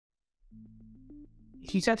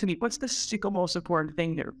he said to me, what's the single most important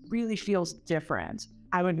thing that really feels different?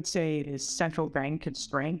 I would say it is central bank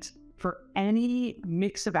constraint. For any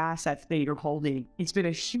mix of assets that you're holding, it's been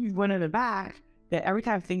a huge win in the back that every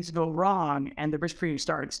time things go wrong and the risk premiums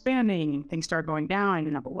start expanding and things start going down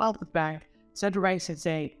and have a wealth effect, central banks can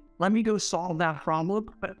say, let me go solve that problem.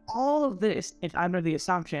 But all of this is under the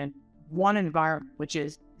assumption, one environment, which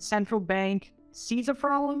is central bank sees a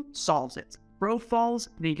problem, solves it. Growth falls,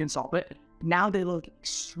 they can solve it. Now they look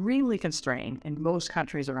extremely constrained in most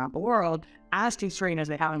countries around the world, as constrained as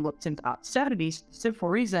they haven't looked since the 70s, for the simple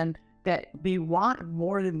reason that they want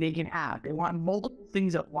more than they can have. They want multiple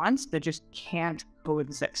things at once that just can't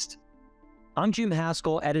coexist. I'm Jim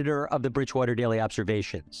Haskell, editor of the Bridgewater Daily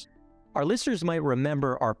Observations. Our listeners might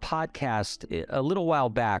remember our podcast a little while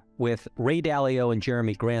back with Ray Dalio and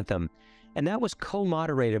Jeremy Grantham, and that was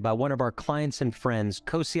co-moderated by one of our clients and friends,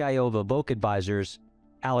 Co-CIO of Evoke Advisors,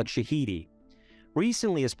 Alex Shahidi.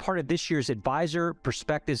 Recently, as part of this year's Advisor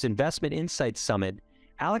Perspectives Investment Insights Summit,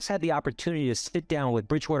 Alex had the opportunity to sit down with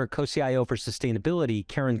Bridgewater Co-CIO for Sustainability,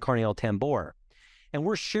 Karen Karniol-Tambour. And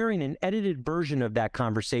we're sharing an edited version of that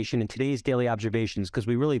conversation in today's Daily Observations because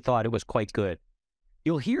we really thought it was quite good.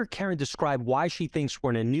 You'll hear Karen describe why she thinks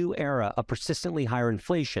we're in a new era of persistently higher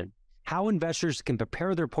inflation, how investors can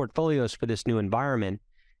prepare their portfolios for this new environment,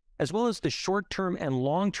 as well as the short-term and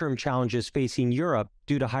long-term challenges facing Europe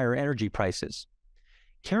due to higher energy prices.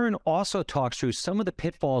 Karen also talks through some of the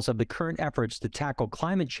pitfalls of the current efforts to tackle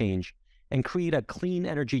climate change and create a clean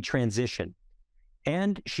energy transition.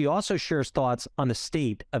 And she also shares thoughts on the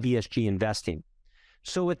state of ESG investing.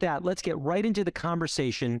 So with that, let's get right into the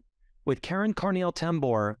conversation with Karen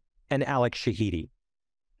Karniol-Tambour and Alex Shahidi.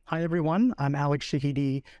 Hi, everyone. I'm Alex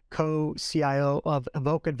Shahidi, Co-CIO of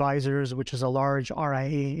Evoke Advisors, which is a large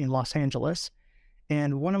RIA in Los Angeles.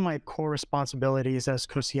 And one of my core responsibilities as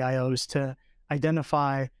Co-CIO is to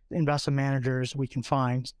identify investment managers we can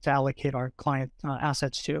find to allocate our client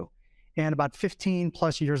assets to. And about 15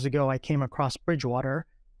 plus years ago, I came across Bridgewater,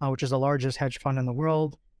 which is the largest hedge fund in the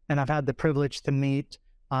world. And I've had the privilege to meet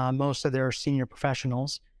most of their senior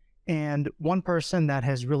professionals. And one person that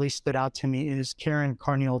has really stood out to me is Karen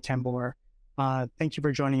Karniol-Tambour. Thank you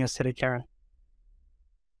for joining us today, Karen.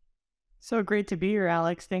 So great to be here,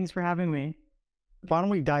 Alex. Thanks for having me. Why don't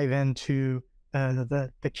we dive into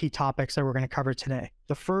the key topics that we're going to cover today.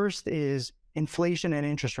 The first is inflation and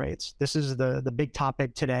interest rates. This is the big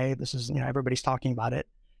topic today. This is, everybody's talking about it.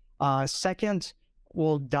 Second,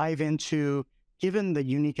 we'll dive into, given the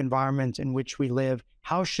unique environment in which we live,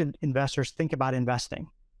 how should investors think about investing,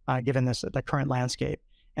 given the current landscape?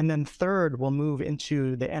 And then third, we'll move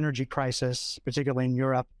into the energy crisis, particularly in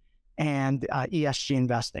Europe, and ESG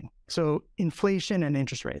investing. So inflation and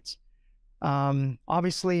interest rates.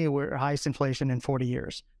 Obviously, we're highest inflation in 40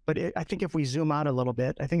 years. But I think if we zoom out a little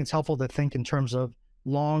bit, I think it's helpful to think in terms of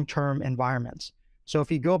long-term environments. So if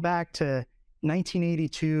you go back to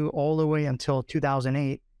 1982 all the way until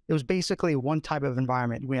 2008, it was basically one type of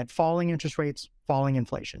environment. We had falling interest rates, falling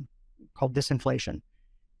inflation, called disinflation.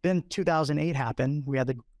 Then 2008 happened. We had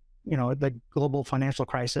the global financial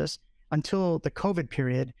crisis. Until the COVID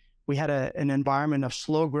period, we had an environment of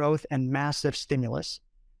slow growth and massive stimulus.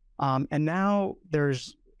 And now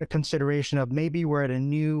there's a consideration of maybe we're at a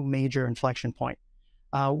new major inflection point.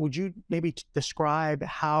 Would you maybe describe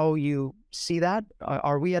how you see that?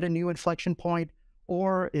 Are we at a new inflection point,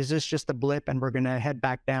 or is this just a blip and we're going to head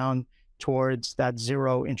back down towards that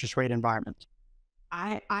zero interest rate environment?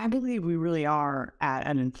 I believe we really are at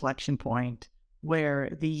an inflection point where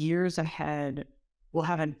the years ahead will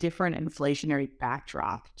have a different inflationary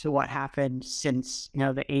backdrop to what happened since,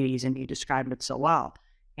 the 80s, and you described it so well.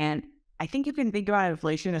 And I think you can think about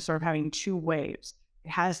inflation as sort of having two waves.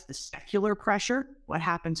 It has the secular pressure, what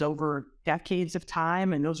happens over decades of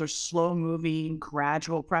time, and those are slow-moving,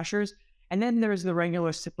 gradual pressures. And then there's the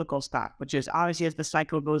regular cyclical stuff, which is obviously as the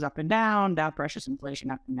cycle goes up and down, that pressures inflation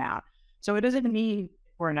up and down. So it doesn't mean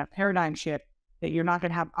we're in a paradigm shift that you're not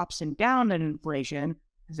going to have ups and downs in inflation.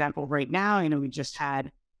 For example, right now, we just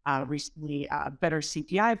had recently a better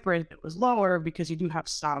CPI print that was lower because you do have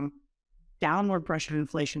some downward pressure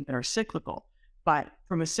inflation that are cyclical. But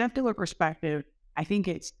from a secular perspective, I think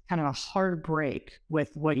it's kind of a hard break with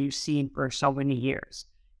what you've seen for so many years.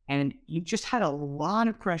 And you just had a lot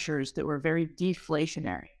of pressures that were very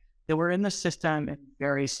deflationary, that were in the system and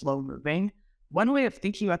very slow moving. One way of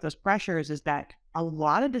thinking about those pressures is that a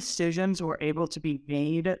lot of decisions were able to be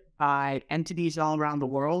made by entities all around the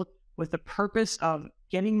world with the purpose of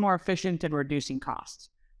getting more efficient and reducing costs.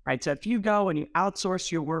 Right. So if you go and you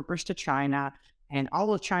outsource your workers to China and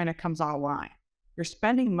all of China comes online, you're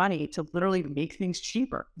spending money to literally make things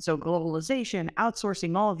cheaper. So globalization,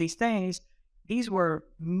 outsourcing, all of these things, these were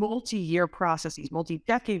multi-year processes,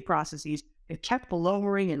 multi-decade processes that kept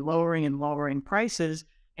lowering and lowering and lowering prices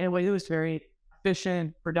in a way that was very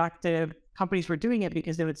efficient, productive. Companies were doing it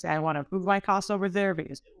because they would say, I want to move my costs over there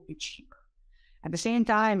because it will be cheaper. At the same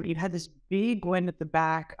time, you had this big wind at the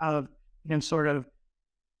back of, sort of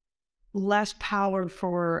less power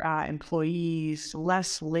for employees,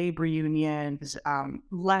 less labor unions,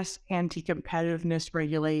 less anti-competitiveness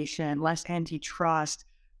regulation, less antitrust,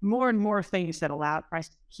 more and more things that allowed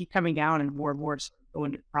prices to keep coming down and more go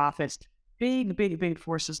into profits. Big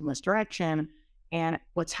forces in this direction. And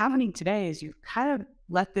what's happening today is you've kind of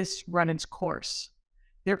let this run its course.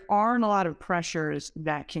 There aren't a lot of pressures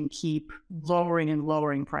that can keep lowering and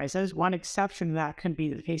lowering prices. One exception to that could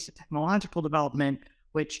be the case of technological development,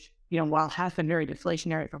 which, while has been very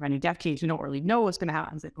deflationary for many decades, we don't really know what's going to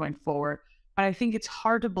happen going forward. But I think it's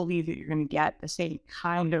hard to believe that you're going to get the same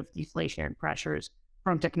kind of deflationary pressures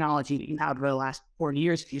from technology that you have over the last 40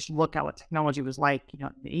 years. If you just look at what technology was like, in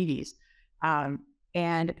the 80s.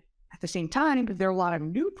 And at the same time, there are a lot of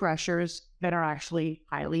new pressures that are actually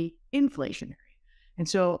highly inflationary. And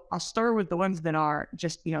so I'll start with the ones that are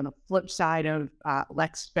just, the flip side of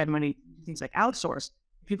let's spend money, things like outsource.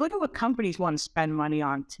 If you look at what companies want to spend money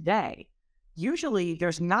on today, usually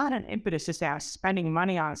there's not an impetus to say I'm spending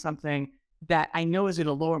money on something that I know is going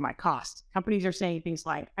to lower my costs. Companies are saying things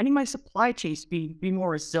like, I need my supply chain to be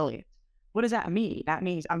more resilient. What does that mean? That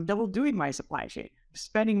means I'm double doing my supply chain.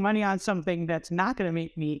 Spending money on something that's not going to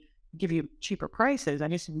make me give you cheaper prices. I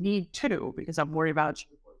just need to, because I'm worried about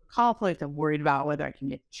conflict. I'm worried about whether I can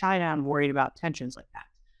get to China. I'm worried about tensions like that.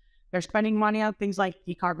 They're spending money on things like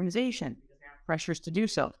decarbonization because they have pressures to do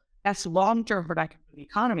so. That's long-term productive for the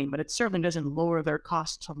economy, but it certainly doesn't lower their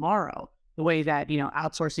costs tomorrow the way that,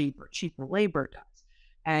 outsourcing for cheaper labor does.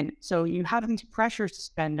 And so you have these pressures to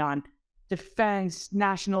spend on defense,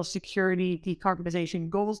 national security, decarbonization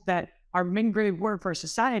goals that are great work for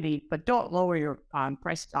society, but don't lower your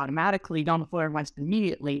prices automatically, don't lower ones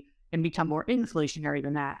immediately, and become more inflationary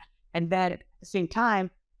than that. And then at the same time,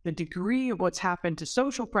 the degree of what's happened to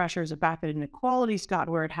social pressures, the fact that inequality's got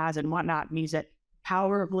where it has and whatnot, means that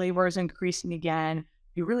power of labor is increasing again.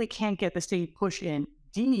 You really can't get the same push in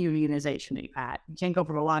deunionization that you've had. You can't go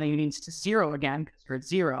from a lot of unions to zero again because you're at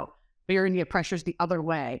zero, but you're going to get pressures the other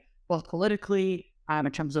way, both politically,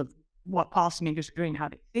 in terms of what policymakers are doing, how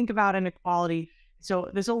they think about inequality. So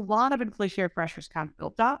there's a lot of inflationary pressures kind of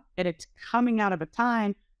built up, and it's coming out of a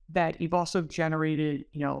time that you've also generated,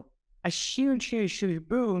 a huge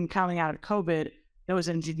boom coming out of COVID that was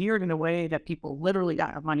engineered in a way that people literally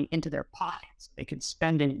got money into their pockets. They could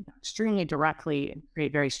spend it extremely directly and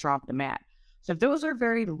create very strong demand. So those are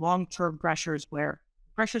very long-term pressures where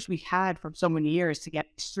pressures we had for so many years to get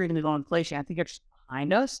extremely low inflation, I think are just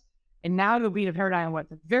behind us. And now that we have paradigm where at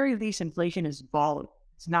the very least inflation is volatile.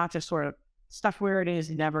 It's not just sort of stuff where it is,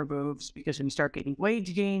 it never moves, because when you start getting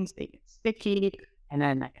wage gains, they get sticky, and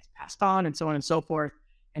then that gets passed on, and so on and so forth.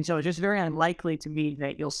 And so it's just very unlikely to me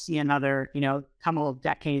that you'll see another, couple of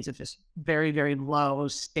decades of just very, very low,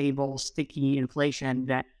 stable, sticky inflation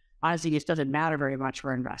that honestly just doesn't matter very much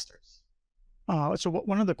for investors. So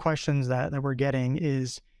one of the questions that we're getting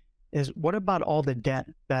is what about all the debt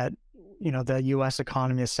that, the U.S.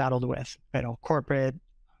 economy is saddled with? Corporate,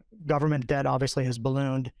 government debt obviously has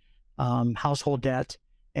ballooned, household debt.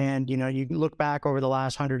 And, you look back over the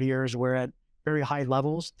last 100 years, we're at very high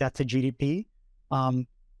levels, debt to GDP.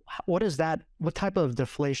 What type of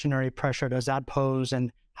deflationary pressure does that pose?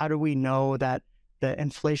 And how do we know that the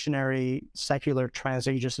inflationary secular trends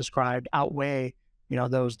that you just described outweigh,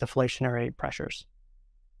 those deflationary pressures?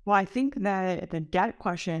 Well, I think that the debt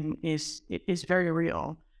question is very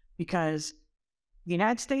real, because the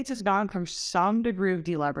United States has gone from some degree of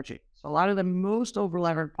deleveraging. So a lot of the most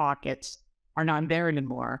over-levered pockets are not there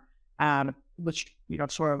anymore, which,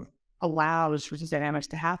 sort of allows for these dynamics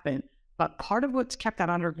to happen. But part of what's kept that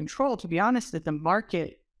under control, to be honest, is the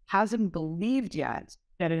market hasn't believed yet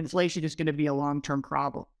that inflation is going to be a long-term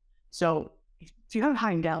problem. So if you have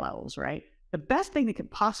high debt levels, right, the best thing that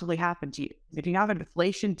could possibly happen to you is if you have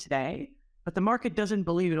inflation today, but the market doesn't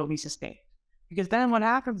believe it'll be sustained. Because then what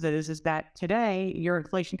happens is that today your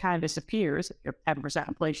inflation kind of disappears. If you're 10%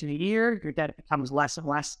 inflation a year, your debt becomes less and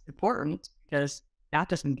less important because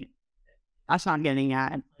that's not getting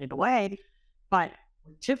inflated away. But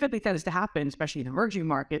what typically tends to happen, especially in emerging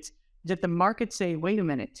markets, is if the markets say, wait a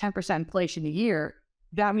minute, 10% inflation a year,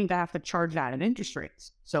 that means I have to charge that in interest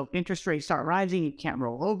rates. So if interest rates start rising, you can't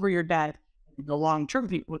roll over your debt. In the long term,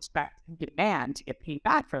 people expect demand to get paid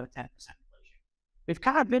back for the 10% inflation. we've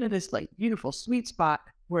kind of been in this like beautiful sweet spot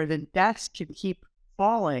where the debts can keep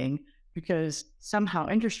falling because somehow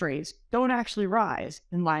interest rates don't actually rise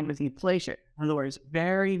in line with the inflation. In other words,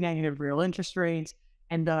 very negative real interest rates,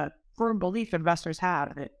 and the firm belief investors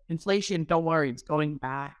have that inflation, don't worry, it's going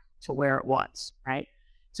back to where it was, right?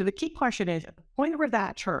 So the key question is, at the point where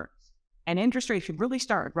that turns and interest rates should really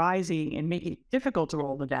start rising and make it difficult to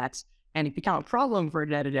roll the debts, and it become a problem for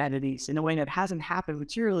indebted entities in a way that hasn't happened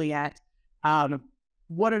materially yet,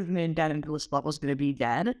 what are the indebtedness levels going to be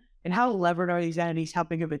then? And how levered are these entities? How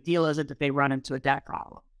big of a deal is it that they run into a debt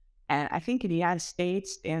problem? And I think in the United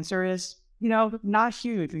States, the answer is, not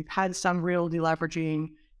huge. We've had some real deleveraging,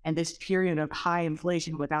 and this period of high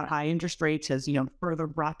inflation without high interest rates has, further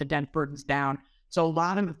brought the debt burdens down. So a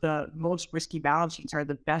lot of the most risky balance sheets are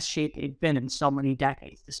the best shape they've been in so many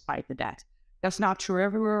decades, despite the debt. That's not true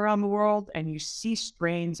everywhere around the world, and you see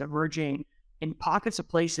strains emerging in pockets of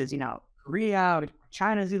places, Korea,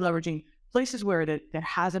 China's deleveraging, places where there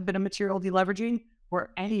hasn't been a material deleveraging,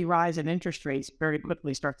 where any rise in interest rates very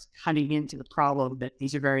quickly starts cutting into the problem that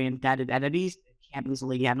these are very indebted entities that can't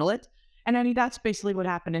easily handle it. And I mean, that's basically what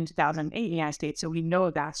happened in 2008 in the United States. So we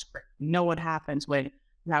know that script. We know what happens when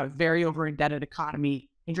you have a very over-indebted economy,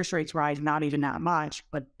 interest rates rise not even that much,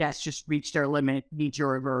 but debts just reach their limit, need to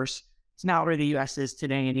reverse. It's not where the U.S. is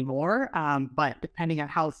today anymore. But depending on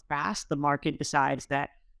how fast the market decides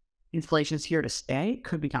that inflation is here to stay,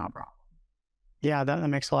 could become a problem. Yeah, that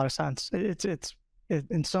makes a lot of sense. It's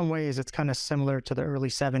in some ways, it's kind of similar to the early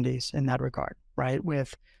 70s in that regard, right?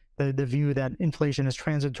 With the view that inflation is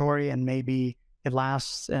transitory and maybe it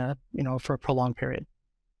lasts, for a prolonged period.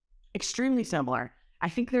 Extremely similar. I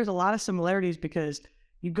think there's a lot of similarities because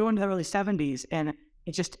you go into the early 70s and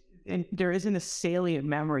there isn't a salient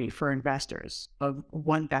memory for investors of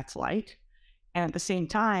what that's like. And at the same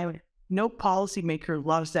time, no policymaker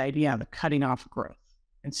loves the idea of cutting off growth.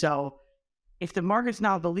 And so if the market's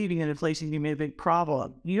not believing that inflation is going to be a big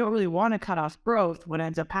problem, you don't really want to cut off growth. What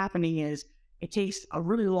ends up happening is it takes a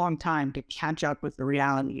really long time to catch up with the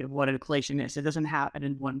reality of what inflation is. It doesn't happen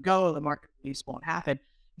in one go. The market release won't happen.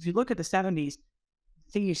 If you look at the 70s,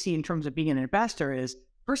 the thing you see in terms of being an investor is,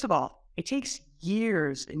 first of all, it takes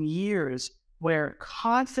years and years where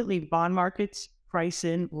constantly bond markets price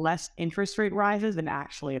in less interest rate rises than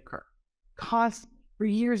actually occur. Constantly, for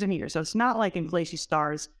years and years. So it's not like inflation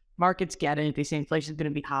stars. Markets get it. They say inflation is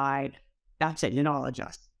going to be high. That's it. I'll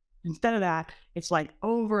adjust. Instead of that, it's like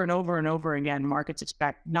over and over and over again, markets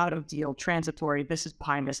expect not a deal, transitory, this is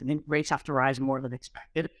behind us, and then rates have to rise more than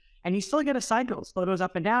expected. And you still get a cycle. So it goes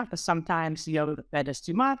up and down because sometimes, the Fed does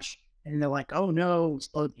too much, and they're like, oh no, we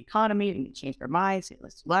slowed the economy, and they change their minds, say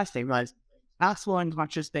let's do less. They realize it's not slowing as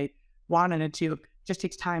much as they wanted it to. It just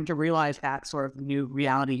takes time to realize that sort of new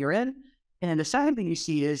reality you're in. And then the second thing you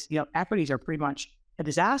see is, equities are pretty much a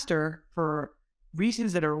disaster for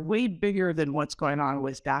reasons that are way bigger than what's going on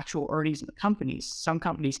with the actual earnings of the companies. Some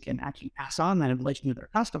companies can actually pass on that inflation to their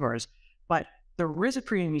customers, but the risk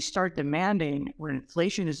premium you start demanding when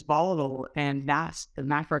inflation is volatile and that's the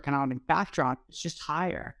macroeconomic backdrop, it's just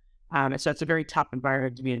higher. And so it's a very tough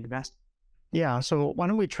environment to be an investor. Yeah. So why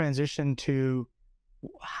don't we transition to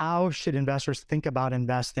how should investors think about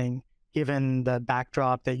investing given the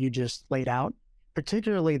backdrop that you just laid out?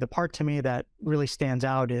 Particularly the part to me that really stands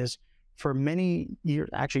out is for many years,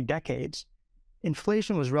 actually decades,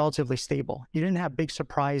 inflation was relatively stable. You didn't have big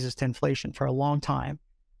surprises to inflation for a long time,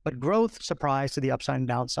 but growth surprised to the upside and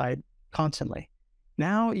downside constantly.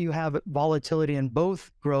 Now you have volatility in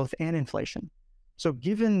both growth and inflation. So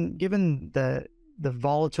given the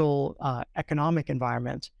volatile economic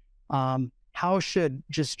environment, how should,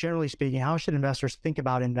 just generally speaking, how should investors think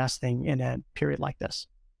about investing in a period like this?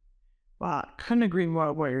 Well, I couldn't agree more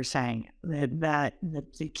with what you're saying. That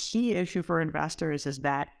the key issue for investors is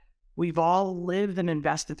that we've all lived and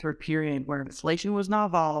invested through a period where inflation was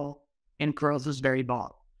not volatile and growth was very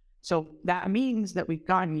volatile. So that means that we've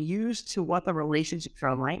gotten used to what the relationships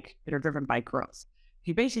are like that are driven by growth. If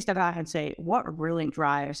you basically step out and say, what really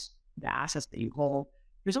drives the assets that you hold,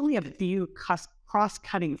 there's only a few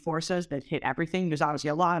cross-cutting forces that hit everything. There's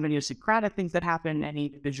obviously a lot of idiosyncratic things that happen in any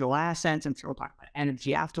individual assets. I'm sure we'll talk about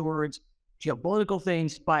energy afterwards, geopolitical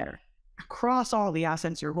things, but across all the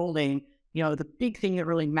assets you're holding, the big thing that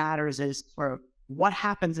really matters is sort of what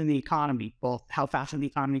happens in the economy, both how fast is the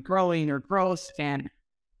economy growing or growth and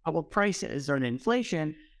what prices or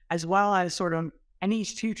inflation, as well as sort of any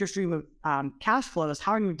future stream of cash flows.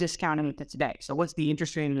 How are you discounting it today? So what's the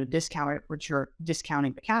interest rate of the discount at which you're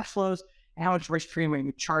discounting the cash flows, and how much risk premium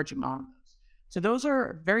you're charging on those? So those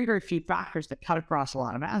are very, very few factors that cut across a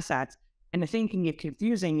lot of assets. And the thing can get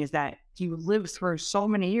confusing is that if you live through so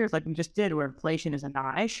many years like we just did where inflation is a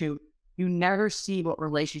non-issue, you never see what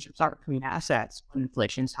relationships are between assets when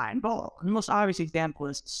inflation is high and volatile. And the most obvious example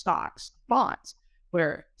is stocks, bonds,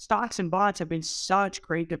 where stocks and bonds have been such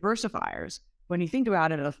great diversifiers. When you think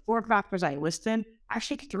about it, of the 4 factors I listed,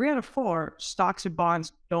 actually 3 out of 4 stocks and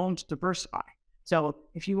bonds don't diversify. So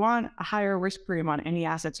if you want a higher risk premium on any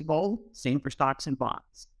assets you hold, same for stocks and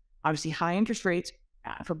bonds. Obviously, high interest rates,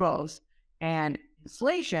 bad for both, and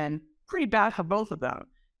inflation, pretty bad for both of them.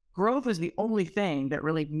 Growth is the only thing that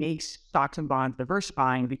really makes stocks and bonds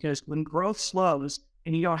diversifying, because when growth slows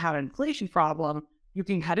and you don't have an inflation problem, you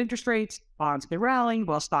can cut interest rates, bonds can rally,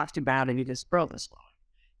 while stocks do bad and you just growth is slowing.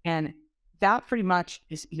 And that pretty much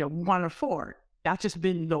is, 1 of 4. That's just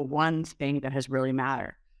been the one thing that has really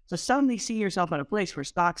mattered. So suddenly see yourself in a place where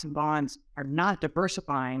stocks and bonds are not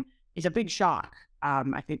diversifying is a big shock.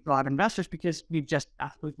 I think for a lot of investors, because we've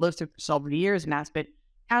lived through so many years, and that's been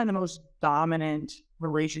kind of the most dominant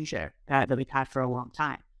relationship that we've had for a long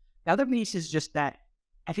time. The other piece is just that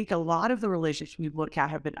I think a lot of the relationships we look at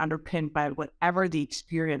have been underpinned by whatever the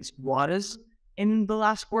experience was in the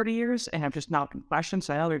last 40 years and have just not been questioned.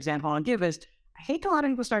 So another example I'll give is, I think a lot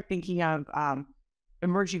of people start thinking of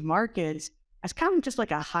emerging markets as kind of just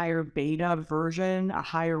like a higher beta version, a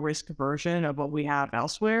higher risk version of what we have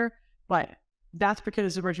elsewhere. But that's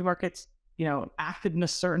because emerging markets, acted in a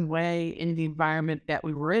certain way in the environment that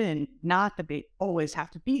we were in. Not that they always have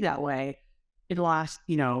to be that way. In the last,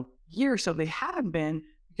 year or so, they haven't been,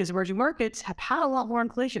 because emerging markets have had a lot more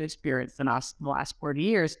inflation experience than us in the last 40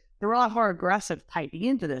 years. They were a lot more aggressive tightening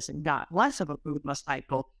into this and got less of a boom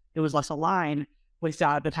cycle. It was less aligned with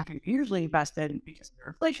the type of usually invested because of their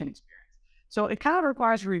inflation experience. So it kind of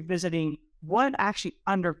requires revisiting what actually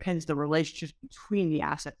underpins the relationships between the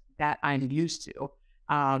assets that I'm used to.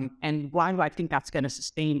 And why do I think that's going to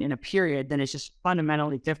sustain in a period that is just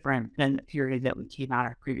fundamentally different than the period that we came out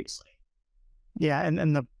of previously? Yeah,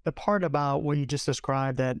 and the part about what you just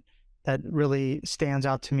described that really stands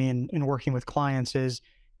out to me in working with clients is,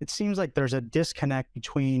 it seems like there's a disconnect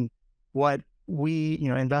between what we,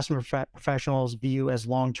 investment professionals view as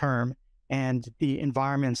long-term and the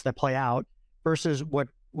environments that play out versus what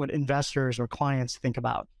investors or clients think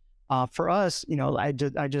about. For us,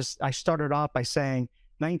 I started off by saying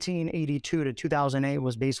 1982 to 2008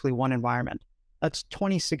 was basically one environment. That's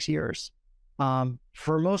 26 years.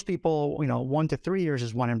 For most people, 1 to 3 years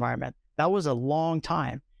is one environment. That was a long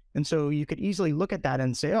time. And so you could easily look at that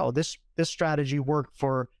and say, oh, this strategy worked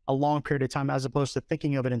for a long period of time, as opposed to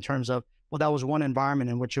thinking of it in terms of, well, that was one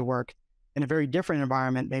environment in which it worked. In a very different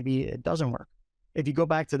environment, maybe it doesn't work. If you go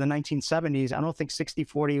back to the 1970s, I don't think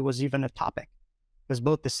 60-40 was even a topic, because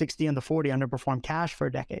both the 60 and the 40 underperformed cash for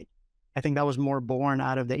a decade. I think that was more born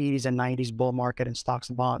out of the 80s and 90s bull market in stocks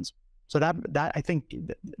and bonds. So that I think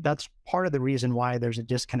that's part of the reason why there's a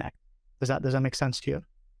disconnect. Does that make sense to you?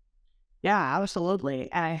 Yeah,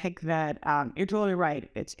 absolutely. And I think that you're totally right.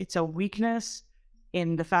 It's a weakness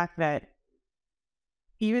in the fact that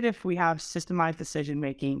even if we have systemized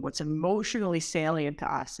decision-making, what's emotionally salient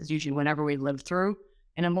to us is usually whenever we live through,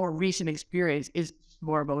 and a more recent experience is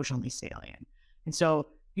more emotionally salient. And so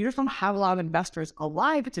you just don't have a lot of investors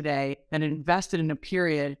alive today that invested in a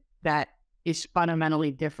period that is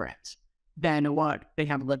fundamentally different than what they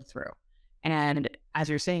have lived through. And as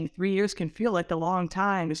you're saying, 3 years can feel like a long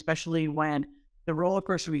time, especially when the roller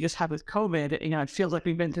coaster we just had with COVID, it feels like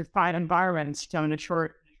we've been through 5 environments in a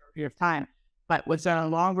short period of time. But with a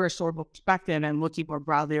longer historical perspective and looking more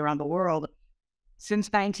broadly around the world, since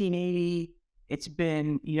 1980, it's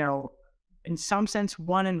been, in some sense,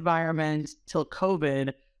 one environment till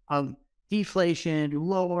COVID of deflation,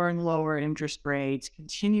 lower and lower interest rates,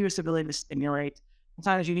 continuous ability to stimulate.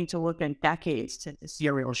 Sometimes you need to look at decades to see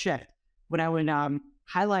a real shift. What I would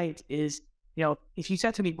highlight is, if you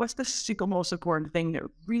said to me, what's the single most important thing that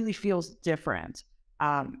really feels different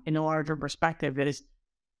in a larger perspective,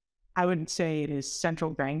 I would say it is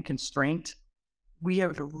central bank constraint. We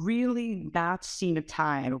have really not seen a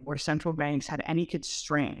time where central banks had any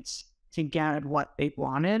constraints to get what they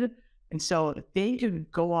wanted. And so they could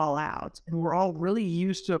go all out. And we're all really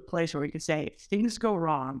used to a place where we could say, if things go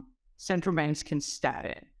wrong, central banks can step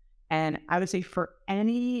in. And I would say for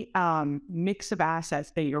any mix of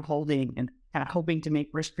assets that you're holding and kind of hoping to make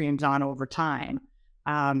risk premiums on over time,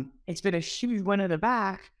 it's been a huge win in the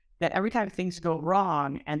back that every time things go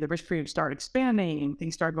wrong and the risk premiums start expanding and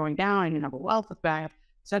things start going down and you have a wealth effect,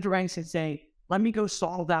 central banks can say, let me go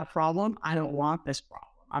solve that problem. I don't want this problem.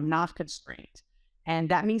 I'm not constrained. And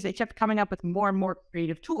that means they kept coming up with more and more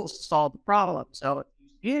creative tools to solve the problem. So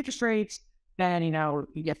the interest rates, then,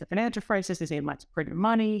 you get the financial crisis, they say, let's print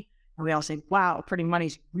money. And we all say, wow, printing money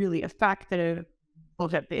is really effective.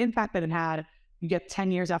 Look at the impact that it had. You get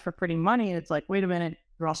 10 years after printing money, and it's like, wait a minute,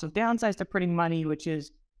 there are also downsides to printing money, which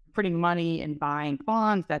is printing money and buying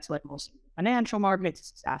bonds. That's like most financial markets,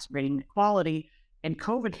 it's exacerbating inequality. And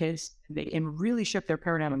COVID hits, and really shift their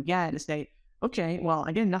paradigm again to say, okay, well,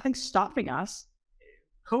 again, nothing's stopping us.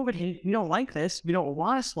 COVID hit, we don't like this. We don't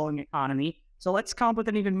want a slowing economy. So let's come up with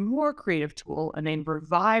an even more creative tool and then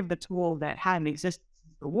revive the tool that hadn't existed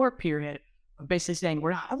since the war period of basically saying,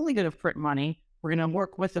 we're not only going to print money, we're going to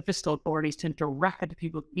work with the fiscal authorities to direct it to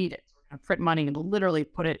people who need it. So we're going to print money and literally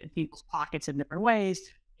put it in people's pockets in different ways.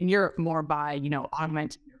 In Europe, more by,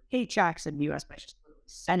 augmenting your paychecks. In the US, by just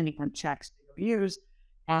sending them checks to go use.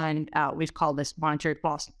 And we've called this monetary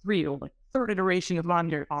policy 3, or like third iteration of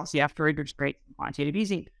monetary policy after interest rates and quantitative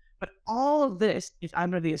easing. But all of this is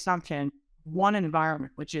under the assumption, one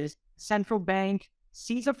environment, which is central bank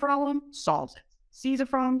sees a problem, solves it. Sees a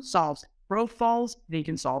problem, solves it. Growth falls, they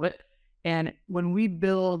can solve it. And when we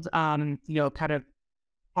build, kind of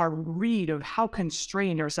our read of how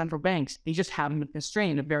constrained are central banks, they just haven't been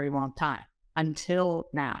constrained a very long time until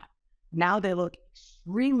now. Now they look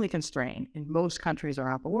extremely constrained in most countries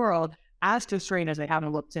around the world, as constrained as they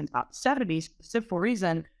haven't looked since about the 70s, for the simple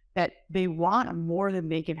reason that they want more than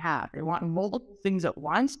they can have. They want multiple things at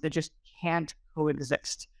once that just can't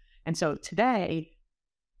coexist. And so today,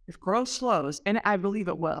 if growth slows, and I believe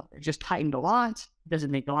it will, it just tightened a lot. It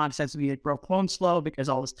doesn't make a lot of sense to be that growth won't slow because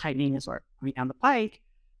all this tightening is sort of coming down the pike.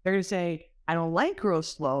 They're going to say, I don't like growth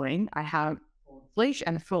slowing. I have inflation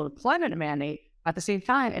and a full employment mandate. At the same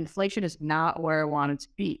time, inflation is not where I want it to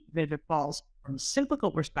be. If it falls from a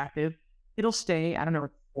cyclical perspective, it'll stay,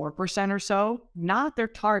 4% or so, not their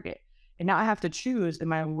target. And now I have to choose,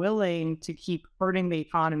 am I willing to keep hurting the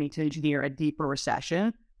economy to engineer a deeper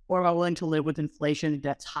recession? Or am I willing to live with inflation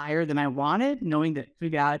that's higher than I wanted, knowing that it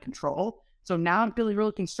could get out of control? So now I'm feeling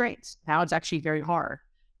really constraints. Now it's actually very hard.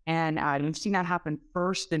 And we've seen that happen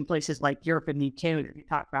first in places like Europe and the UK, when we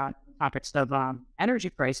talk about the context of energy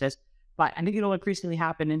crisis. But I think it'll increasingly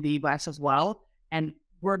happen in the US as well. And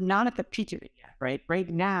we're not at the peak of it yet, right? Right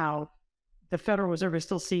now, the Federal Reserve is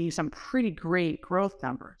still seeing some pretty great growth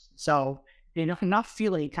numbers. So they're not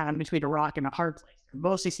feeling kind of between a rock and a hard place. They're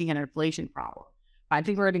mostly seeing an inflation problem. I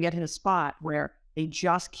think we're going to get in a spot where they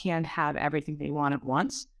just can't have everything they want at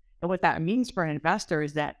once. And what that means for an investor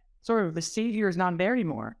is that sort of the savior is not there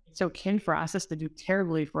anymore. It's okay for assets to do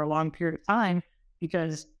terribly for a long period of time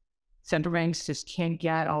because central banks just can't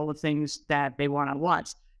get all the things that they want at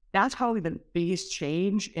once. That's probably the biggest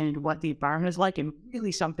change in what the environment is like, and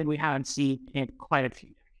really something we haven't seen in quite a few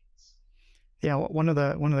decades. Yeah, one of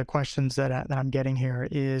the questions that I'm getting here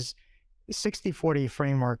is 60-40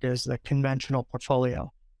 framework is the conventional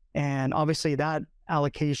portfolio, and obviously that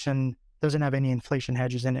allocation doesn't have any inflation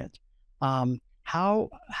hedges in it.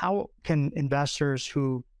 How can investors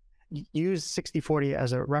who use 60-40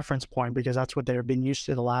 as a reference point, because that's what they've been used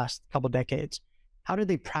to the last couple of decades, how do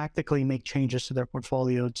they practically make changes to their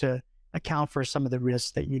portfolio to account for some of the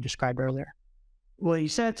risks that you described earlier? Well, you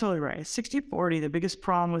said it totally right. 60-40, the biggest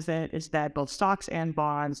problem with it is that both stocks and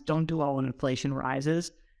bonds don't do well when inflation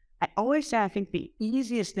rises. I always say I think the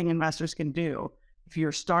easiest thing investors can do if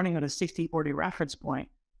you're starting at a 60-40 reference point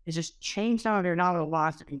is just change down your nominal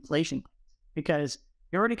loss of inflation, because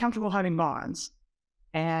you're already comfortable having bonds.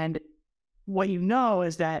 And what you know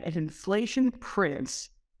is that if inflation prints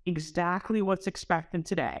exactly what's expected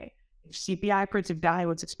today, if CPI prints exactly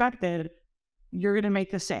what's expected, you're going to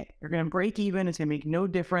make the same. You're going to break even. It's going to make no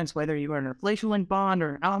difference whether you are an inflation-linked bond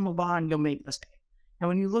or an nominal bond, you'll make the same. And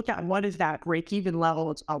when you look at what is that break-even level,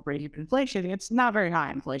 it's all break-even inflation, it's not very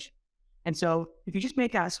high inflation. And so if you just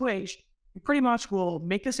make that switch, you pretty much will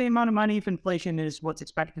make the same amount of money if inflation is what's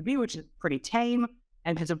expected to be, which is pretty tame.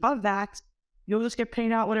 And if it's above that, you'll just get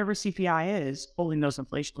paid out whatever CPI is holding those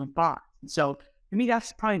inflation-linked bonds. And so to me,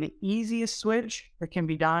 that's probably the easiest switch that can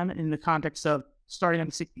be done in the context of starting on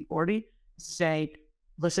 60-40. Say,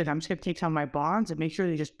 listen, I'm just going to take some of my bonds and make sure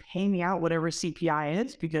they just pay me out whatever CPI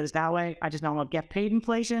is, because that way I just know I'll get paid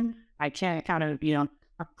inflation. I can't kind of,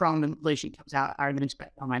 from inflation comes out higher than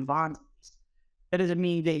expected on my bonds. That doesn't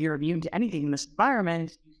mean that you're immune to anything in this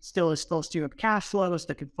environment. Still is supposed to have cash flows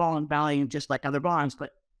that could fall in value just like other bonds, but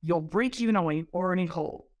you'll break even on what you already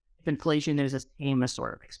hold if inflation is as tame as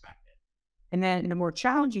sort of expected. And then the more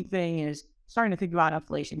challenging thing is starting to think about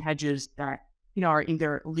inflation hedges that are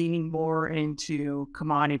either leaning more into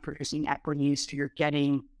commodity producing equities, so you're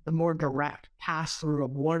getting the more direct pass through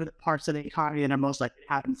of what are the parts of the economy that are most likely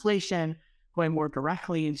to have inflation, going more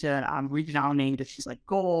directly into redenominated issues like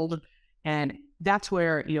gold. And that's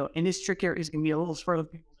where, in this trick area is going to be a little further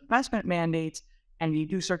people's investment mandates. and you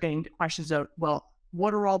do start getting questions of, well,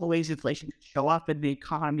 what are all the ways inflation can show up in the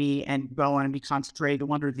economy, and you don't want to be concentrated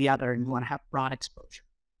one or the other, and you want to have broad exposure.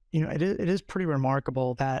 It is pretty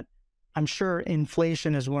remarkable that I'm sure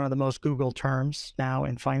inflation is one of the most Googled terms now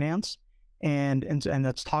in finance, and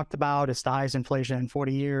it's talked about. It's the highest inflation in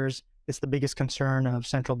 40 years. It's the biggest concern of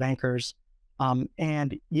central bankers,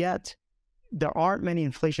 and yet there aren't many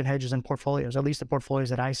inflation hedges in portfolios, at least the portfolios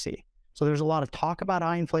that I see. So there's a lot of talk about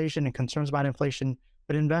high inflation and concerns about inflation,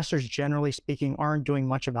 but investors, generally speaking, aren't doing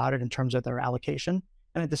much about it in terms of their allocation.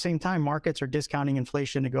 And at the same time, markets are discounting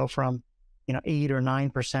inflation to go from 8 or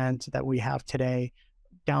 9% that we have today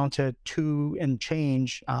down to 2 and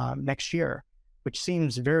change next year, which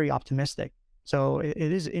seems very optimistic. So it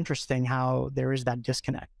is interesting how there is that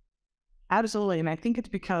disconnect. Absolutely. And I think it's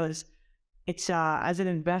because it's, as an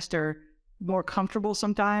investor, more comfortable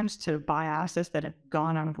sometimes to buy assets that have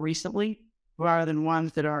gone up recently rather than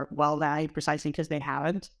ones that are well valued precisely because they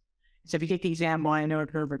haven't. So if you take the example, I know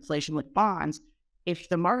of inflation with bonds, if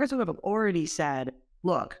the markets would have already said,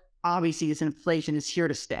 look, obviously this inflation is here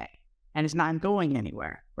to stay and it's not going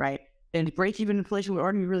anywhere, right? Then break-even inflation would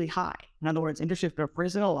already be really high. In other words, interest rates would have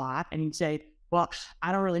risen a lot, and you'd say, well,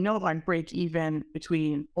 I don't really know if I can break even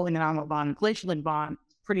between holding an nominal bond and inflation-linked bond.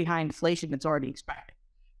 It's pretty high inflation that's already expected.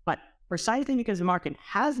 But precisely because the market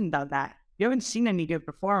hasn't done that, you haven't seen any good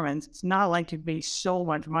performance. It's not like you've made so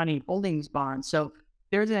much money holding these bonds. So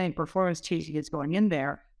there's any performance chasing that's going in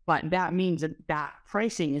there, but that means that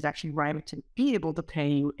pricing is actually right to be able to pay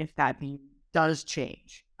you if that does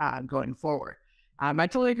change going forward. I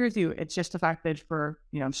totally agree with you. It's just the fact that for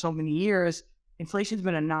so many years, inflation's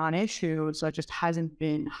been a non-issue, so it just hasn't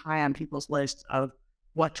been high on people's lists of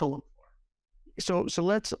what to look for. So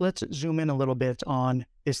let's zoom in a little bit on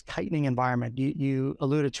this tightening environment. You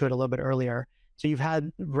alluded to it a little bit earlier. So you've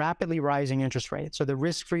had rapidly rising interest rates. So the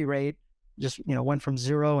risk-free rate just went from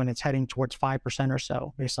 0 and it's heading towards 5% or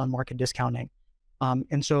so based on market discounting.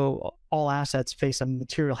 And so all assets face a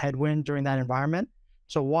material headwind during that environment.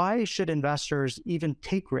 So why should investors even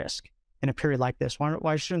take risk in a period like this?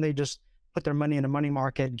 Why shouldn't they just put their money in a money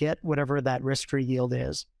market, get whatever that risk-free yield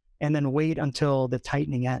is, and then wait until the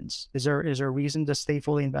tightening ends? Is there a reason to stay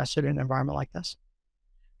fully invested in an environment like this?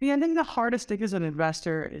 Yeah, I think the hardest thing as an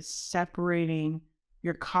investor is separating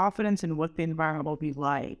your confidence in what the environment will be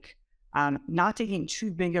like, not taking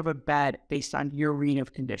too big of a bet based on your read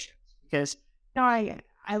of conditions. Because I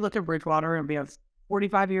look at Bridgewater and we have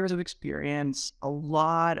 45 years of experience, a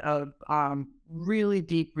lot of really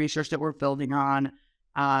deep research that we're building on,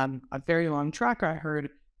 a very long track record.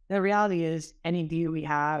 The reality is any view we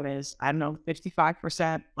have is,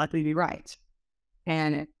 55% likely to be right.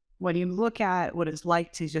 And when you look at what it's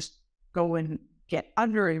like to just go and get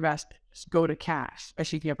underinvested, just go to cash,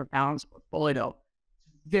 especially if you have a balanced portfolio,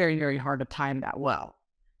 it's very, very hard to time that well.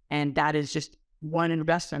 And that is just one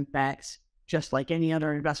investment bet, just like any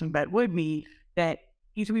other investment bet would be, that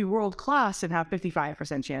you should be world-class and have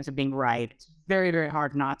 55% chance of being right. It's very, very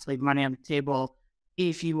hard not to leave money on the table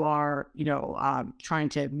if you are, trying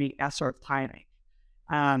to make that sort of timing.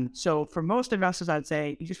 So for most investors, I'd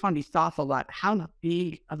say you just want to be thoughtful about how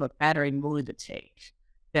big of a bet are you willing to take,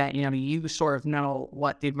 that, you sort of know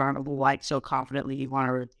what the environment will like so confidently you want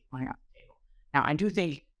to really take money off the table. Now, I do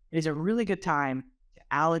think it is a really good time to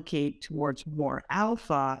allocate towards more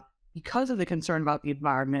alpha because of the concern about the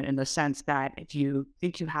environment, in the sense that if you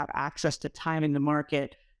think you have access to time in the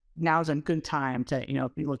market, now's a good time to,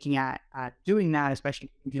 be looking at doing that, especially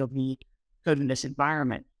if you'll be good in this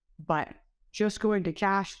environment. But just going to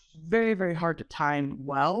cash is very, very hard to time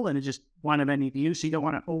well, and it's just one of any view, so you don't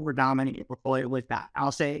want to over-dominate your portfolio with that.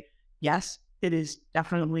 I'll say, yes, it is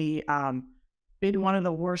definitely been one of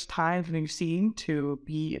the worst times we've seen to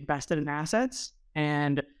be invested in assets,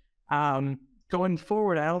 and going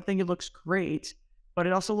forward, I don't think it looks great, but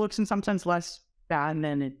it also looks in some sense less bad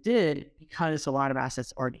than it did because a lot of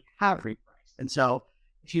assets already have repriced. And so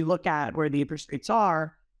if you look at where the interest rates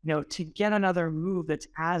are, to get another move that's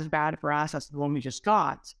as bad for assets as the one we just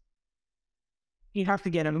got, you have to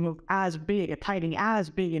get a move as big, a tightening as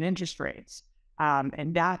big in interest rates.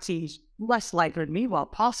 And that seems less likely to me, while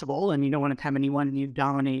possible, and you don't want to have anyone and you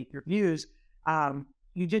dominate your views.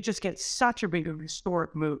 You did just get such a big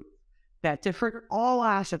historic move that to hurt all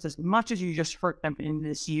assets as much as you just hurt them in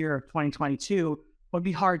this year of 2022 would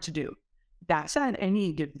be hard to do. That said,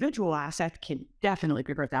 any individual asset can definitely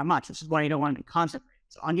be hurt that much. This is why you don't want to be concentrated.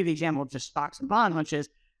 So I'll give you an example of just stocks and bonds, which is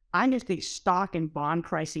I just think stock and bond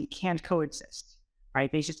pricing can't coexist,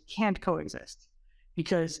 right? They just can't coexist,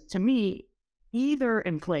 because to me, either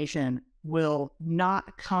inflation will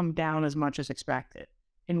not come down as much as expected,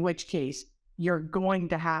 in which case you're going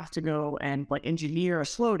to have to go and like engineer a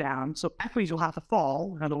slowdown. So equities will have to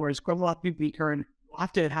fall. In other words, growth will have to be weaker and you'll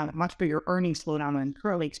have to have a much bigger earnings slowdown than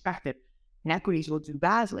currently expected. And equities will do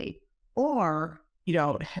badly. Or,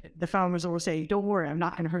 the Federal Reserve will say, don't worry, I'm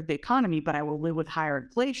not going to hurt the economy, but I will live with higher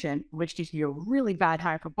inflation, which gives you a really bad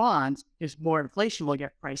high for bonds because more inflation will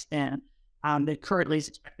get priced in that currently is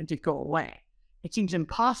expected to go away. It seems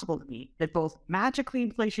impossible to me that both magically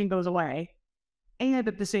inflation goes away and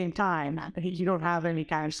at the same time, you don't have any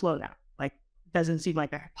kind of slowdown. Like, it doesn't seem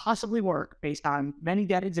like that could possibly work based on many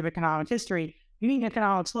decades of economic history. You need an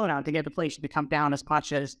economic slowdown to get inflation to come down as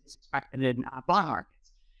much as is expected in bond markets.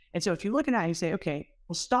 And so if you look at that and you say, okay,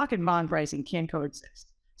 well, stock and bond pricing can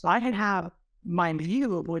coexist. So I can have my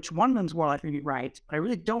view of which one of them's more likely to be right, but I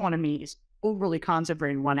really don't want to be overly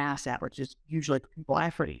concentrated in one asset, which is usually people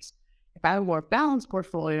equities. If I have a more balanced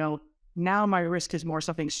portfolio, now my risk is more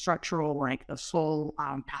something structural, like the full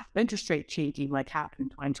path of interest rate changing, like happened in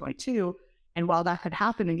 2022. And while that could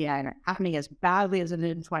happen again, happening as badly as it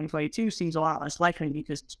did in 2022 seems a lot less likely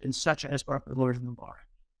because it's been such a historically lower than the bar.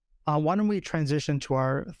 Why don't we transition to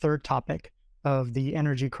our third topic of the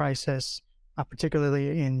energy crisis,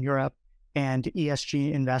 particularly in Europe and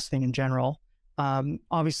ESG investing in general.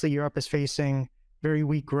 Obviously, Europe is facing very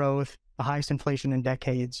weak growth, the highest inflation in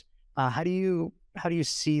decades. How do you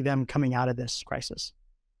see them coming out of this crisis?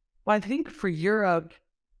 Well, I think for Europe,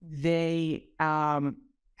 they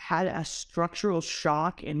had a structural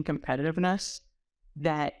shock in competitiveness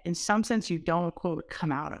that in some sense you don't, quote,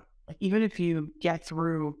 come out of. Like, even if you get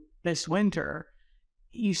through this winter,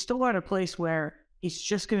 you still are at a place where it's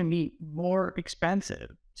just going to be more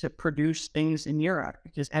expensive to produce things in Europe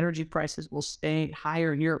because energy prices will stay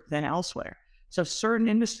higher in Europe than elsewhere. So certain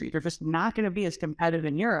industries are just not going to be as competitive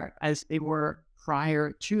in Europe as they were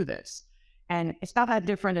prior to this. And it's not that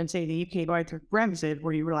different than, say, the UK going through Brexit,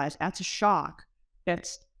 where you realize that's a shock.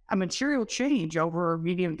 That's a material change over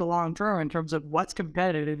medium to long term in terms of what's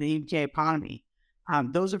competitive in the UK economy.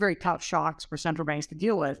 Those are very tough shocks for central banks to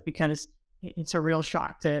deal with because it's a real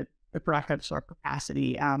shock to the productive sort of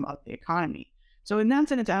capacity of the economy. So in that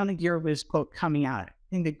sense, I don't think Europe is, quote, coming out. I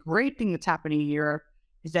think the great thing that's happening in Europe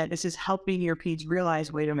is that this is helping Europeans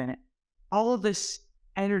realize, wait a minute, all of this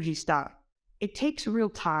energy stuff, it takes real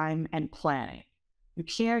time and planning. You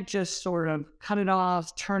can't just sort of cut it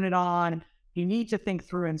off, turn it on. You need to think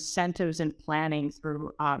through incentives and planning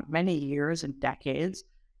through many years and decades.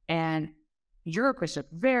 And Europe is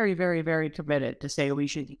very, very, very committed to say we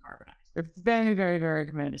should decarbonize. They're very, very, very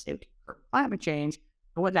committed to say we should curb climate change.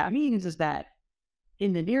 But what that means is that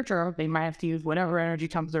in the near term, they might have to use whatever energy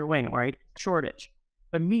comes their way, right? Shortage.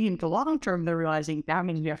 But medium to long term, they're realizing that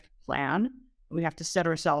means we have to plan. We have to set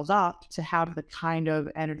ourselves up to have the kind of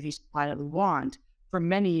energy supply that we want for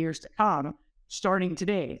many years to come, starting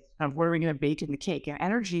today. What are we going to bake in the cake? And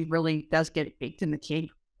energy really does get baked in the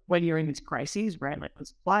cake when you're in these crises, right? Like when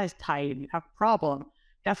supply is tight and you have a problem,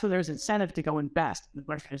 definitely there's incentive to go invest. And the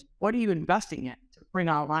question is, what are you investing in to bring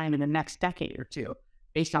online in the next decade or two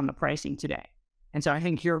based on the pricing today? And so I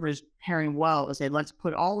think Europe is pairing well to say, let's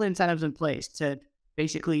put all the incentives in place to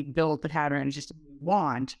basically build the kind of energy system we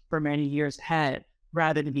want for many years ahead,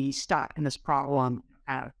 rather than be stuck in this problem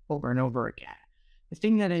over and over again. The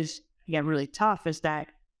thing that is, again, really tough is that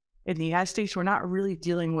in the United States, we're not really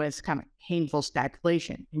dealing with kind of painful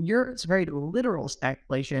stagflation. In Europe, it's very literal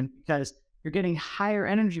stagflation because you're getting higher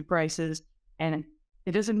energy prices and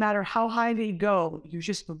it doesn't matter how high they go, you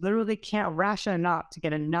just literally can't ration enough to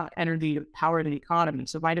get enough energy to power the economy.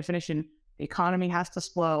 So by definition, the economy has to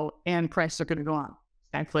slow and prices are going to go up.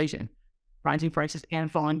 Stagflation, rising prices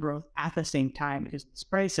and falling growth at the same time because of this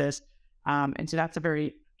crisis. And so that's a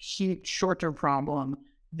very huge short-term problem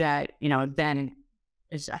that, then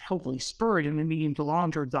is hopefully spurred in the medium to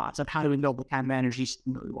long-term thoughts of how do we build the kind of energy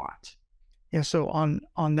system that we want. Yeah, so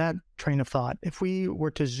on that train of thought, if we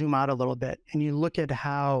were to zoom out a little bit and you look at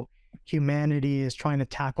how humanity is trying to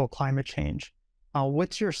tackle climate change,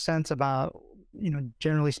 what's your sense about,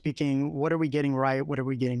 generally speaking, what are we getting right? What are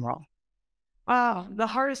we getting wrong? The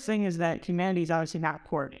hardest thing is that humanity is obviously not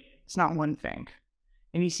coordinated. It's not one thing.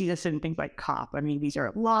 And you see this in things like COP. I mean, these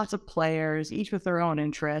are lots of players, each with their own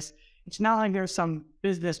interests. It's not like there's some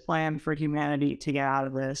business plan for humanity to get out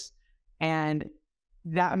of this. And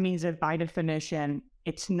that means that by definition,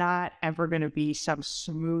 it's not ever going to be some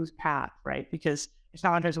smooth path, right? Because it's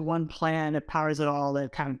not like there's one plan that powers it all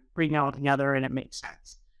that kind of bring it all together and it makes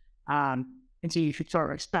sense. And so you should sort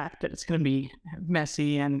of expect that it's going to be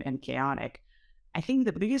messy and chaotic. I think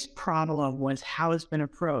the biggest problem was how it's been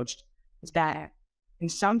approached is that in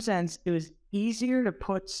some sense, it was easier to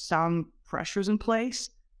put some pressures in place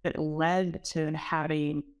that led to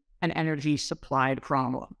having an energy supply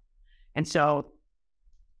problem. And so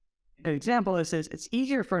an example is it's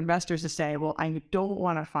easier for investors to say, well, I don't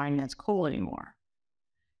want to finance coal anymore.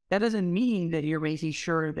 That doesn't mean that you're making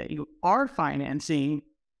sure that you are financing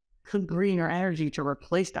greener energy to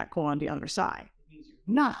replace that coal on the other side. It means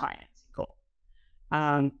you're not financing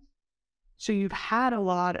coal. So you've had a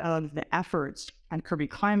lot of the efforts on curbing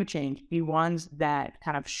climate change be ones that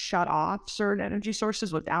kind of shut off certain energy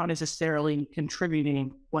sources without necessarily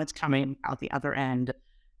contributing what's coming out the other end at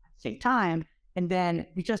the same time. And then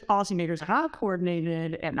because policymakers are not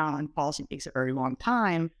coordinated and on policy takes a very long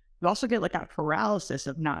time, you also get like a paralysis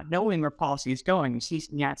of not knowing where policy is going. You see in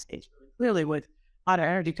the United States really clearly with a lot of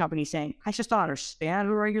energy companies saying, I just don't understand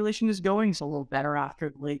where regulation is going. It's a little better after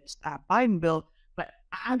the latest Biden bill, but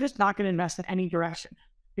I'm just not going to invest in any direction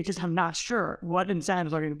because I'm not sure what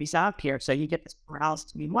incentives are going to be set up here. So you get this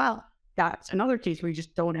paralysis. Meanwhile, that's another case where you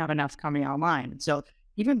just don't have enough coming online. And so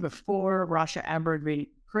even before Russia ever invaded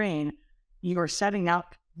Ukraine, you are setting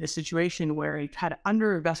up this situation where you've had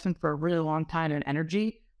underinvestment for a really long time in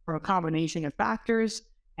energy for a combination of factors,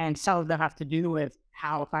 and some of them have to do with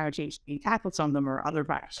how climate change is being tackled, some of them are other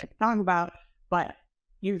factors I can talk about, but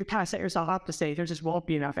you kind of set yourself up to say there just won't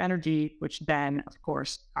be enough energy, which then, of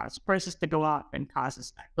course, causes prices to go up and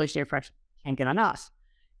causes inflationary pressure. Can't get enough.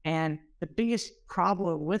 And the biggest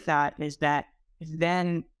problem with that is that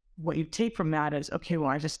then what you take from that is, okay, well,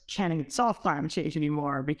 I just can't even solve climate change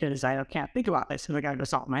anymore because I can't think about this, so I got to go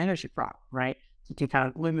solve my energy problem, right? So you kind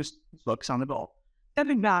of limit focus on the goal.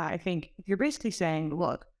 Stepping back, I think if you're basically saying,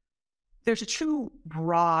 look, there's two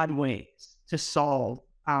broad ways to solve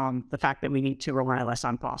the fact that we need to rely less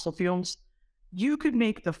on fossil fuels. You could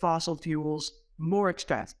make the fossil fuels more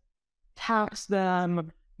expensive, tax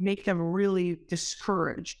them, make them really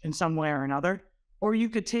discouraged in some way or another, or you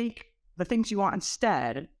could take the things you want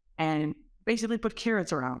instead and basically put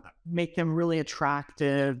carrots around them, make them really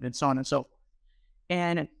attractive, and so on and so forth.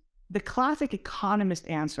 And the classic economist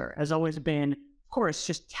answer has always been, of course,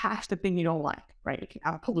 just tax the thing you don't like, right? You can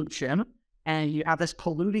have pollution, and you have this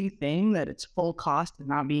polluting thing that it's full cost and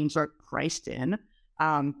not being sort of priced in.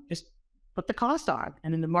 Just put the cost on,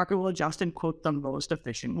 and then the market will adjust and quote the most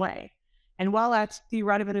efficient way. And while that's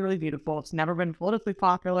theoretically really beautiful, it's never been politically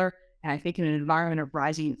popular. And I think in an environment of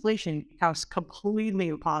rising inflation, it becomes completely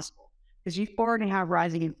impossible because you already have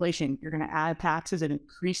rising inflation. You're going to add taxes and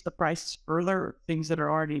increase the prices further, things that are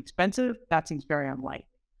already expensive. That seems very unlikely.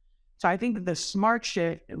 So I think that the smart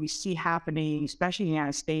shift that we see happening, especially in the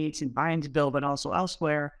United States and Biden's bill, but also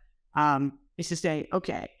elsewhere, is to say,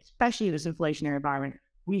 okay, especially in this inflationary environment,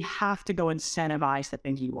 we have to go incentivize the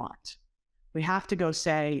things you want. We have to go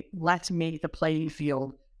say, let's make the playing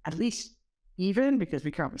field at least even, because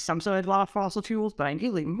we currently subsidize a lot of fossil fuels, but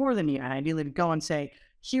ideally more than even, ideally to go and say,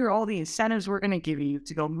 here are all the incentives we're going to give you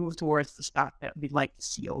to go move towards the stuff that we'd like to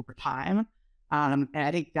see over time. And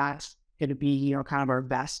I think that's going to be, kind of our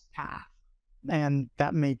best path. And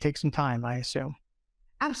that may take some time, I assume.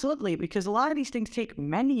 Absolutely, because a lot of these things take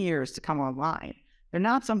many years to come online. They're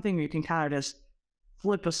not something you can kind of just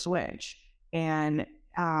flip a switch. And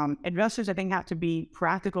investors, I think, have to be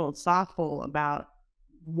practical and thoughtful about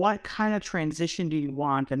what kind of transition do you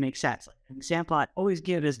want that makes sense. Like, an example I always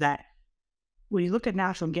give is that when you look at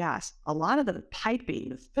natural gas, a lot of the piping,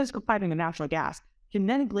 the physical piping of natural gas, can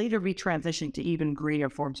then later be transitioned to even greener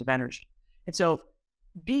forms of energy. And so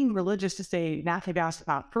being religious to say natural gas is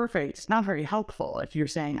not perfect, it's not very helpful. If you're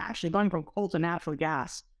saying actually going from coal to natural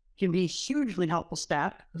gas can be a hugely helpful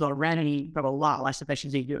step, because already you have a lot less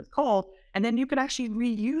efficiency you do with coal, and then you could actually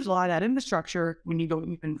reuse a lot of that infrastructure when you go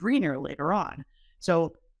even greener later on.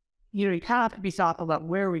 So, you kind of have to be thoughtful about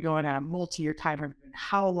where we go in a multi-year time frame and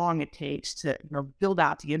how long it takes to build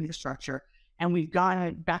out the infrastructure. And we've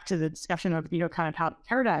gone back to the discussion of, kind of how the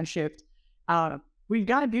paradigm shift. We've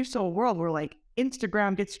got to do so in a world where like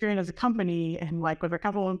Instagram gets created as a company and like with a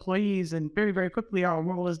couple of employees, and very, very quickly our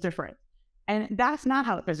world is different. And that's not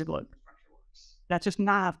how physical infrastructure works. That's just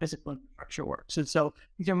not how physical infrastructure works. And so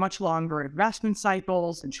these are much longer investment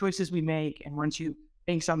cycles and choices we make. And once you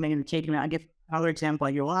think something and taking that, I give another example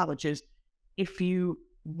I give a lot, which is if you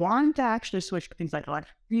want to actually switch to things like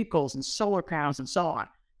electric vehicles and solar panels and so on,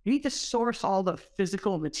 you need to source all the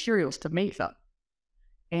physical materials to make them.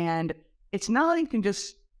 And it's not like you can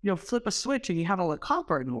just, flip a switch and you have all the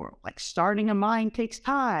copper in the world. Like starting a mine takes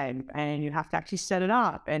time and you have to actually set it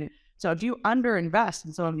up. And so if you underinvest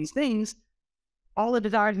in some of these things, all the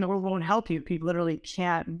desires in the world won't help you. People literally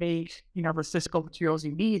can't make, the physical materials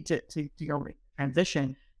you need to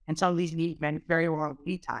transition. And some of these need very long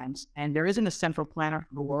lead times. And there isn't a central planner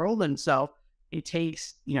for the world. And so it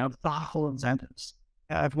takes, thoughtful incentives.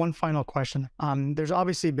 I have one final question. There's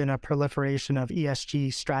obviously been a proliferation of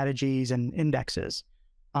ESG strategies and indexes.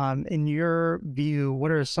 In your view,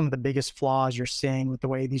 what are some of the biggest flaws you're seeing with the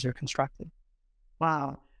way these are constructed?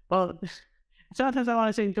 Wow. Well, sometimes I want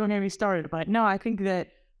to say, don't get me started, but no, I think that,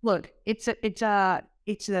 look, it's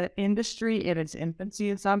an industry in its infancy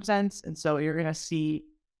in some sense. And so you're going to see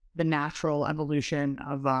the natural evolution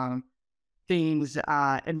of things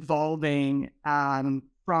involving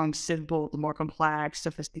from simple to more complex,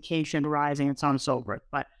 sophistication rising, and so on and so forth.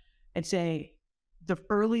 But I'd say the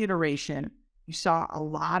early iteration, you saw a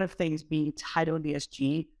lot of things being titled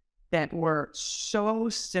ESG that were so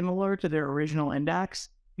similar to their original index,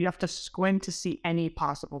 you have to squint to see any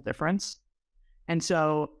possible difference. And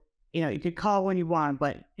so, you could call it what you want,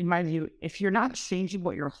 but in my view, if you're not changing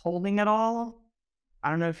what you're holding at all, I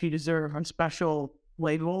don't know if you deserve a special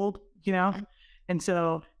label, And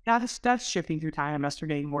so that's shifting through time. Investors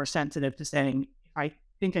getting more sensitive to saying, if I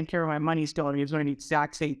think I care where my money's going, it's going to the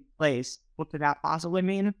exact same place. What could that possibly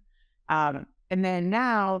mean? And then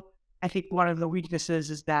now, I think one of the weaknesses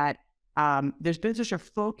is that there's been such a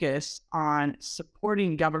focus on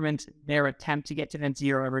supporting governments in their attempt to get to net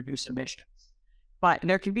zero and reduce emissions. But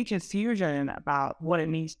there can be confusion about what it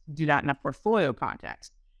means to do that in a portfolio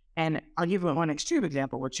context. And I'll give you one extreme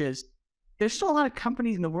example, which is there's still a lot of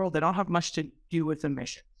companies in the world that don't have much to do with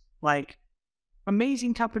emissions, like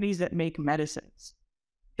amazing companies that make medicines.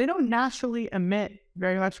 They don't naturally emit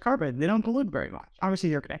very much carbon. They don't pollute very much. Obviously,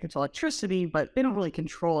 they're connected to electricity, but they don't really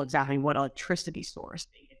control exactly what electricity source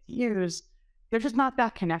they get to use. They're just not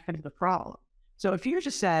that connected to the problem. So if you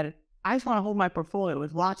just said, I just want to hold my portfolio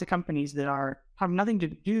with lots of companies that have nothing to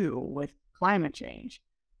do with climate change,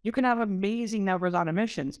 you can have amazing numbers on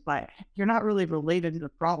emissions, but you're not really related to the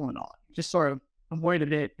problem at all. You just sort of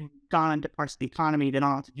avoided it and gone into parts of the economy that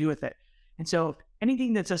don't have to do with it. And so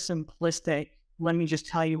anything that's a simplistic, let me just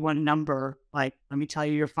tell you one number, like, let me tell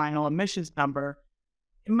you your final emissions number,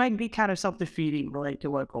 it might be kind of self-defeating related to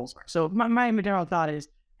what goals are. So my general thought is,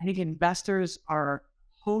 I think investors are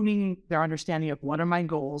honing their understanding of what are my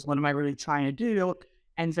goals, what am I really trying to do,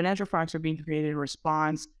 and financial products are being created in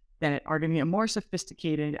response that are going to get more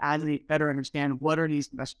sophisticated as they better understand what are these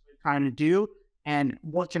investors trying to do and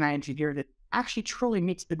what can I engineer that actually truly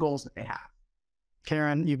meets the goals that they have.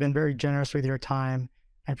 Karen, you've been very generous with your time.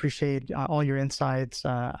 I appreciate all your insights.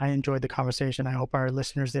 I enjoyed the conversation. I hope our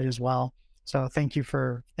listeners did as well. So thank you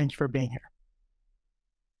for being here.